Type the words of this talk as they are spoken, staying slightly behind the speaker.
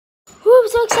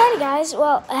so excited, guys.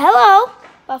 Well, hello.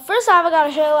 But first off, I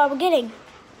gotta show you what we're getting.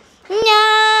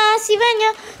 Nya, si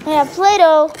venya. We have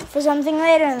Play-Doh for something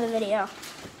later in the video.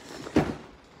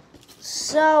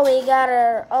 So we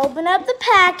gotta open up the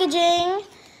packaging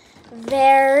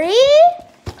very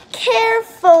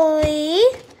carefully.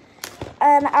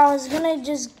 And I was gonna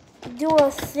just do a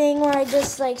thing where I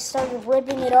just like started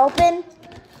ripping it open.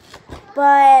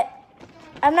 But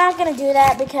I'm not gonna do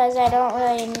that because I don't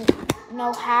really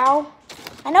know how.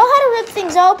 I know how to rip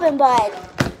things open, but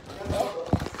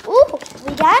ooh,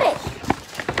 we got it.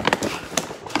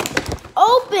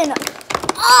 Open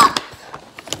up.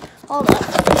 Hold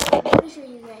up. Let me sure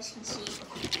you guys can see.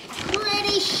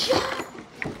 Pretty sharp.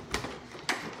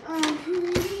 I'm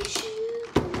pretty sure.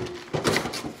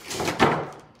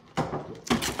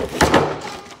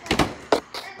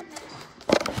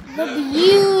 The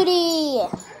beauty.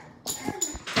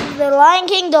 The Lion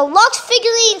King deluxe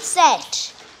figurine set.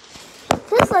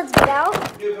 First, let's get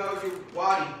out. Dude, how was your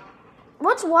waddy?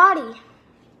 What's waddy?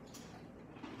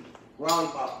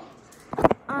 Lollipop.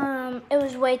 It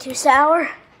was way too sour.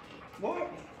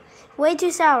 What? Way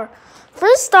too sour.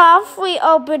 First off, we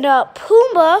opened up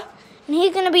Pumbaa, and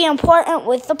he's gonna be important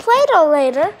with the Play-Doh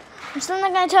later. I'm still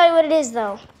not gonna tell you what it is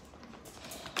though.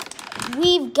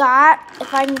 We've got,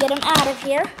 if I can get him out of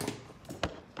here,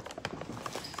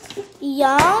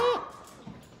 young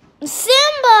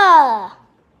Simba.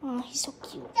 Oh, he's so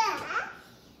cute.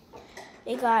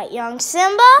 We got young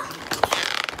Simba.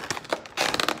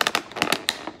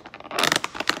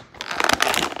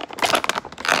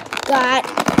 Got,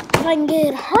 if I can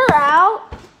get her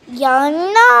out,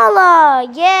 young Nala.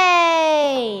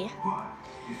 Yay!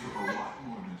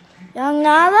 Young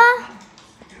Nala.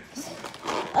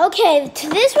 Okay,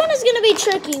 this one is gonna be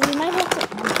tricky. We might have to.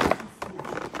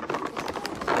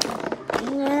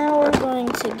 Now we're going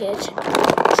to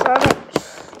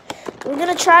we're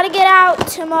gonna try to get out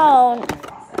Timon.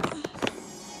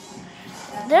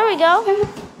 There we go.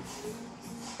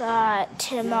 Got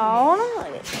Timon.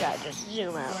 I gotta just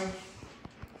zoom out.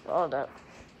 Hold up.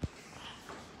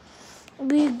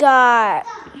 We got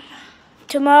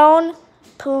Timon,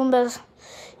 Pumbaa,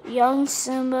 young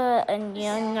Simba, and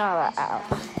young Nala out.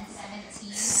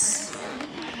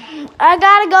 I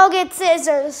gotta go get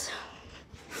scissors.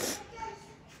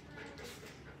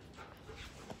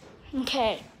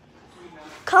 Okay.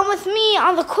 Come with me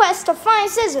on the quest to find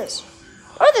scissors.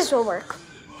 Or this will work.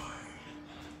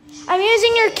 I'm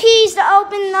using your keys to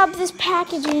open up this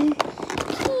packaging.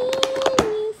 Can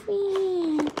you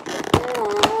feel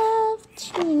love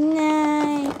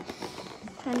tonight?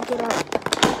 Trying to get out.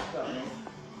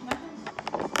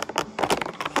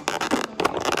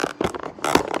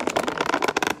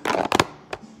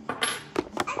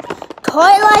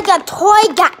 Toy like a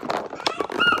toy guy.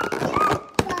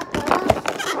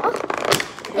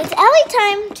 It's Ellie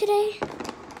time today.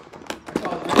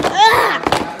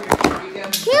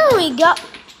 Here we go.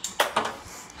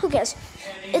 Who cares?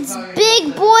 It's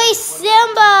Big Boy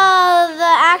Simba,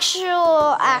 the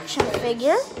actual action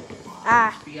figure.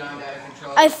 I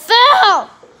fell!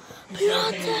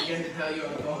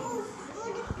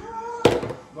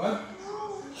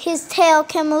 His tail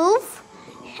can move,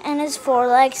 and his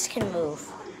forelegs can move.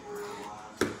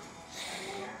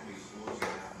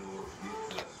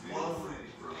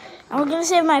 And we're gonna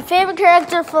save my favorite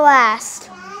character for last.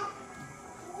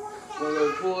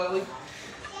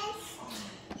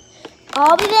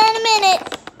 I'll be there in a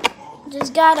minute.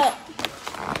 Just gotta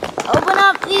open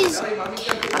up these.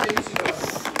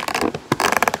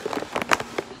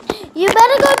 You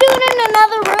better go do it in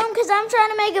another room because I'm trying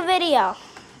to make a video.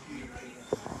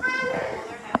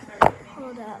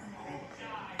 Hold up.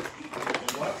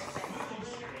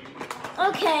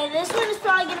 Okay, this one is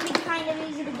probably gonna be kind of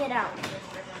easy to get out.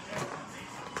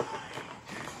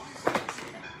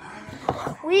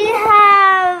 We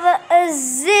have a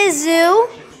Zizu.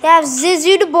 We have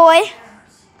Zizu the boy.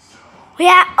 We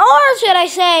have, or should I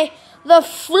say, the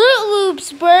Fruit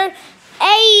Loops bird.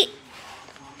 A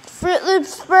Fruit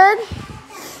Loops bird.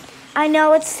 I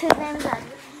know it's his name.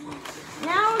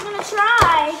 Now we're gonna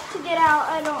try to get out.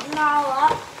 I don't know.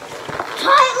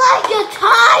 Tight like a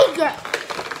tiger.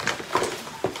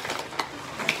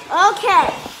 Okay.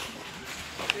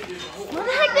 Where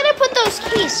the heck did I put those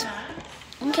keys?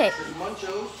 Okay,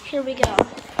 here we go.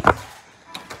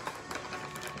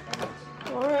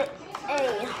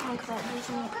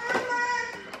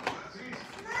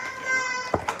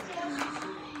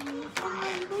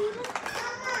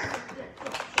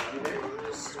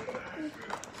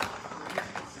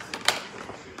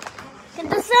 Okay,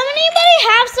 does anybody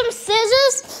have some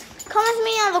scissors? Come with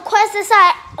me on the quest to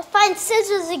find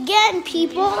scissors again,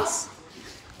 peoples.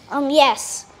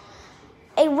 Yes.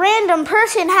 A random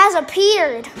person has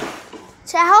appeared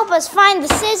to help us find the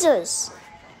scissors.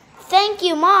 Thank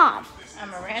you, Mom.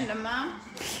 I'm a random mom.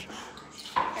 Here,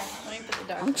 let me put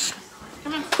the dogs.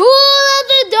 Come on. Who let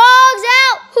the dogs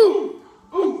out? Who?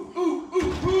 Who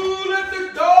let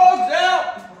the dogs out?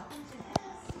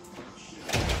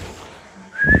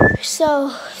 So,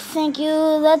 thank you.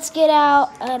 Let's get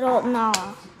out adult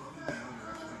Nala.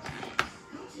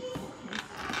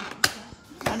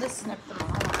 I'll just snip them all.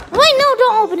 Wait, no,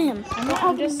 don't open him.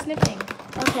 I'm just snipping.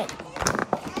 Okay.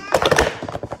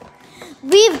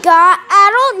 We've got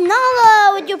adult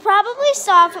Nala, which you probably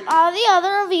saw from all the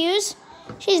other reviews.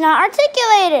 She's not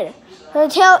articulated. Her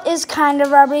tail is kind of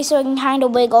rubbery, so it can kind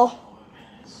of wiggle.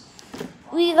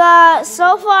 We got,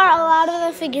 so far, a lot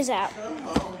of the figures out.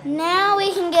 Now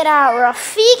we can get out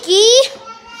Rafiki.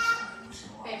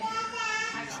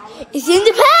 It's in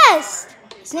the past.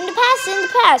 It's in the past, in the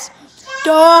past.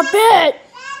 Stop it.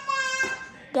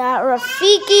 Got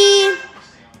Rafiki.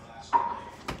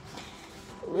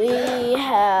 We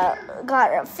have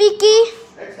got Rafiki.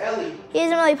 That's Ellie. He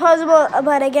isn't really posable,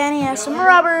 but again, he has some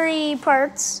rubbery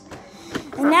parts.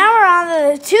 And now we're on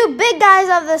the two big guys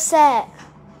of the set.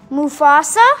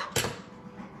 Mufasa.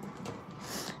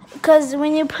 Because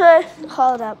when you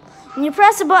when you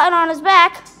press a button on his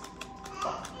back,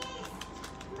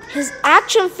 his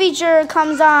action feature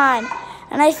comes on.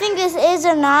 And I think this is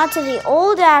a nod to the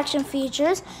old action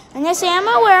features. And yes, I am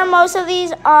aware most of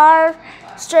these are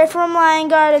straight from Lion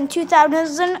Guard and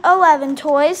 2011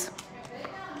 toys.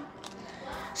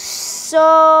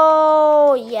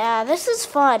 So, yeah, this is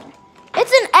fun.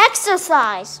 It's an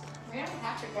exercise. We don't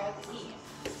have to go out to eat.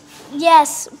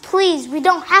 Yes, please, we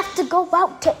don't have to go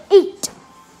out to eat.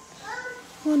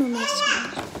 What am I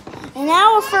saying? And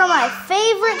now for my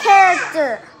favorite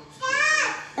character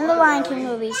in the Lion King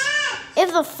movies.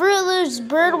 If the Fruit Loops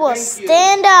bird will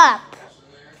stand up.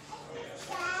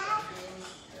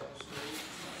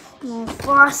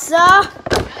 Mufasa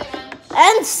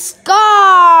and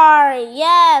Scar.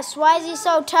 Yes, why is he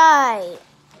so tight?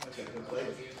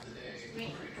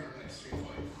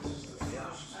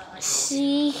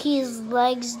 See, his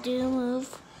legs do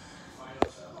move.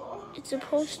 It's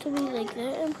supposed to be like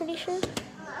that, I'm pretty sure.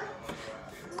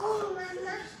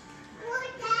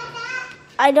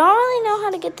 I don't really know how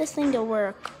to get this thing to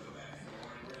work.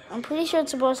 I'm pretty sure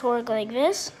it's supposed to work like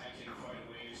this.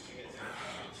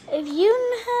 If you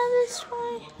have this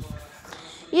way,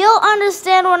 you'll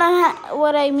understand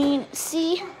what I mean.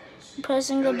 See, I'm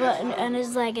pressing the button and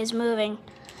his leg is moving.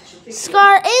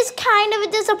 Scar is kind of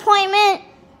a disappointment,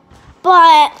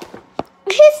 but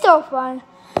it's still fun.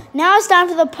 Now it's time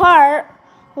for the part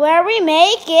where we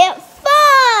make it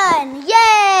fun.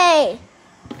 Yay!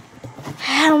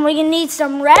 And we're gonna need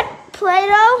some red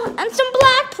Play-Doh and some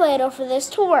black Play-Doh for this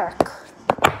to work.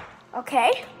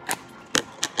 Okay.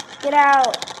 Get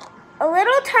out a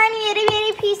little tiny itty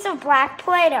bitty piece of black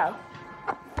Play-Doh.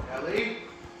 Ellie?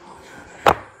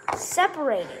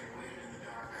 Separate it.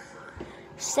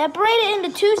 Separate it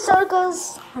into two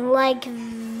circles like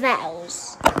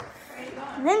those.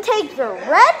 Then take your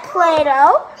red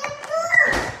Play-Doh.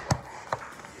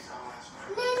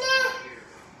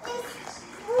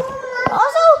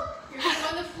 Also,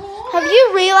 have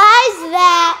you realized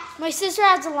that my sister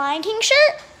has a Lion King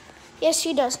shirt? Yes,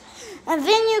 she does. And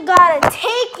then you gotta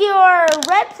take your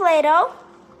red Play-Doh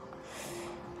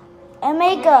and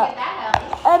make a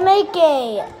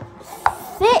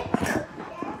thick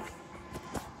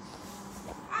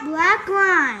black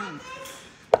line.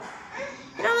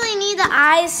 You don't really need the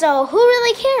eyes, so who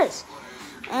really cares?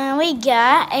 And we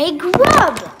got a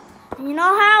grub. You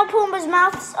know how Pumbaa's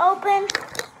mouth is open?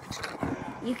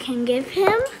 You can give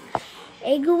him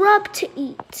a grub to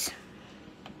eat.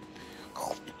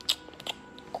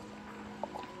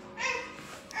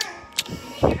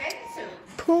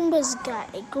 Pumbaa's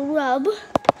got a grub.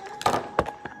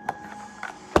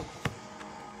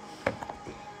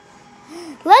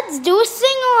 Let's do a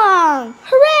sing-along.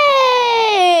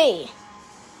 Hooray!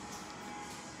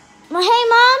 Hey,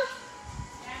 Mom.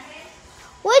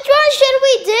 Which one should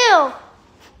we do?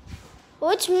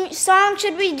 Which song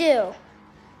should we do?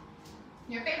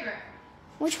 Your favorite.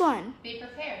 Which one? Be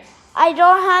prepared. I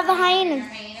don't have the hyenas.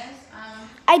 Hyenas.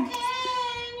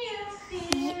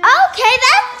 Okay,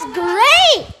 that's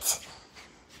great.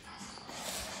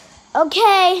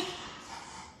 Okay.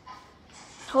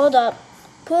 Hold up.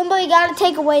 Pumbaa, you gotta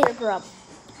take away your grub.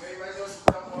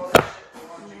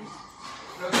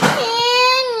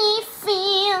 Can you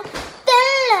feel the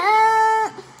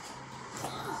love?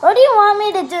 Or do you want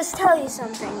me to just tell you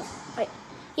something? Wait.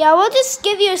 Yeah, we'll just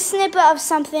give you a snippet of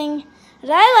something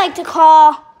that I like to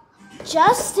call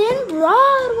Justin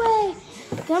Broadway.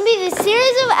 It's gonna be the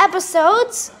series of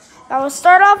episodes. I will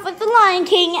start off with The Lion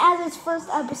King as its first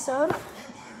episode.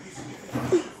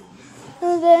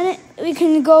 And then we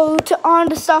can go on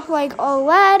to stuff like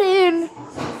Aladdin,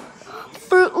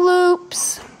 Fruit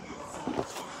Loops,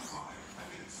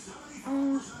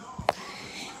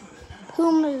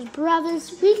 Homer's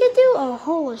Brothers. We could do a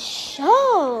whole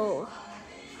show.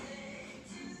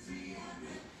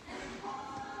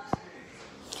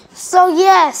 So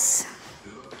yes,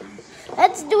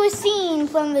 let's do a scene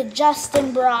from the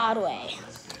Justin Broadway.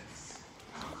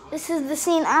 This is the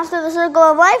scene after the Circle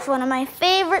of Life, one of my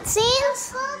favorite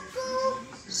scenes.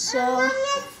 So,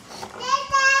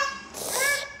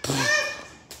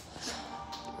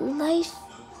 life.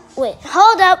 Wait,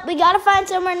 hold up. We gotta find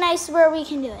somewhere nice where we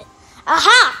can do it.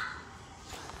 Aha!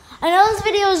 I know this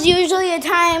video is usually a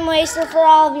time waster for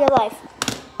all of your life.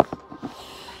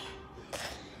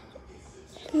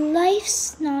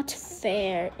 Life's not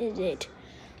fair, is it?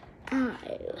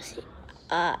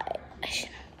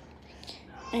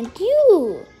 And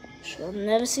you shall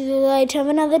never see the light of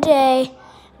another day.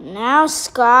 Now,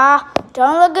 Scar,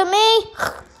 don't look at me.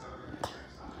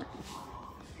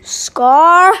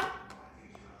 Scar,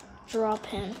 drop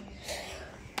him.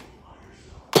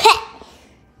 Pet.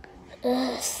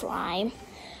 Slime.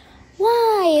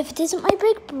 Why, if it isn't my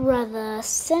big brother,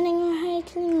 sending right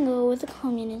to go with the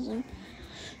communism.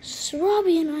 So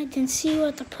Robbie and I didn't see you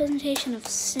at the presentation of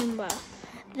Simba.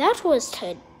 That was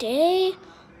today.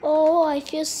 Oh, I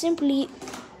feel simply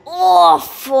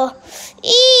awful.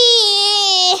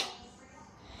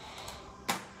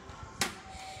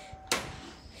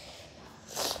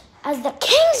 As the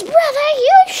king's brother,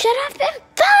 you should have been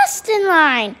first in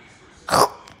line.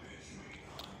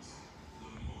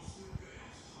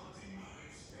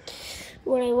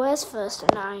 Well, I was first in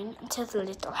line until the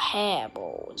little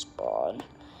hairball was born.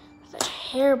 The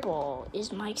hairball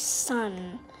is my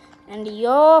son and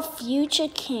your future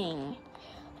king.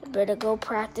 I better go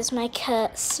practice my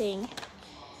cursing.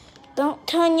 Don't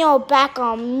turn your back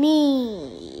on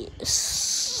me,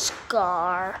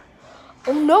 Scar.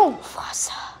 Oh no,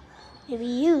 Fossa. Maybe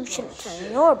you shouldn't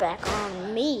turn your back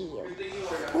on me.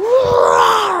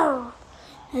 Roar!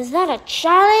 Is that a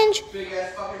challenge?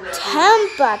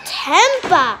 Temper.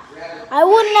 I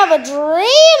would never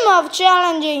dream of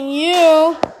challenging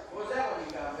you.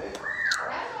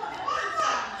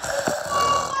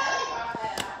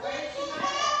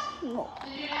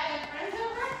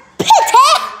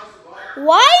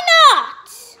 Why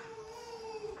not?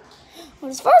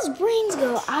 Well, as far as brains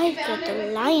go, I've got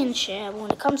the lion's share when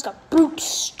it comes to brute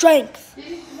strength.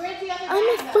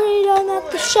 I'm afraid I'm at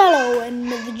the shallow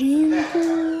end of the gene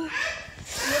pool.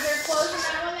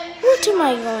 What am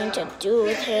I going to do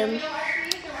with him?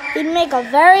 He'd make a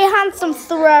very handsome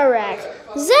throw rack.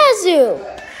 Zazu!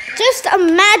 Just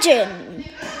imagine.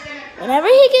 Whenever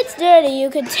he gets dirty, you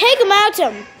can take him out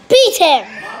and beat him.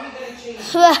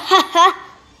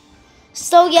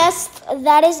 So yes,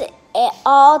 that is it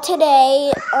all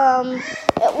today.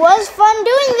 It was fun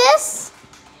doing this.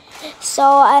 So,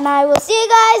 and I will see you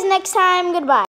guys next time. Goodbye.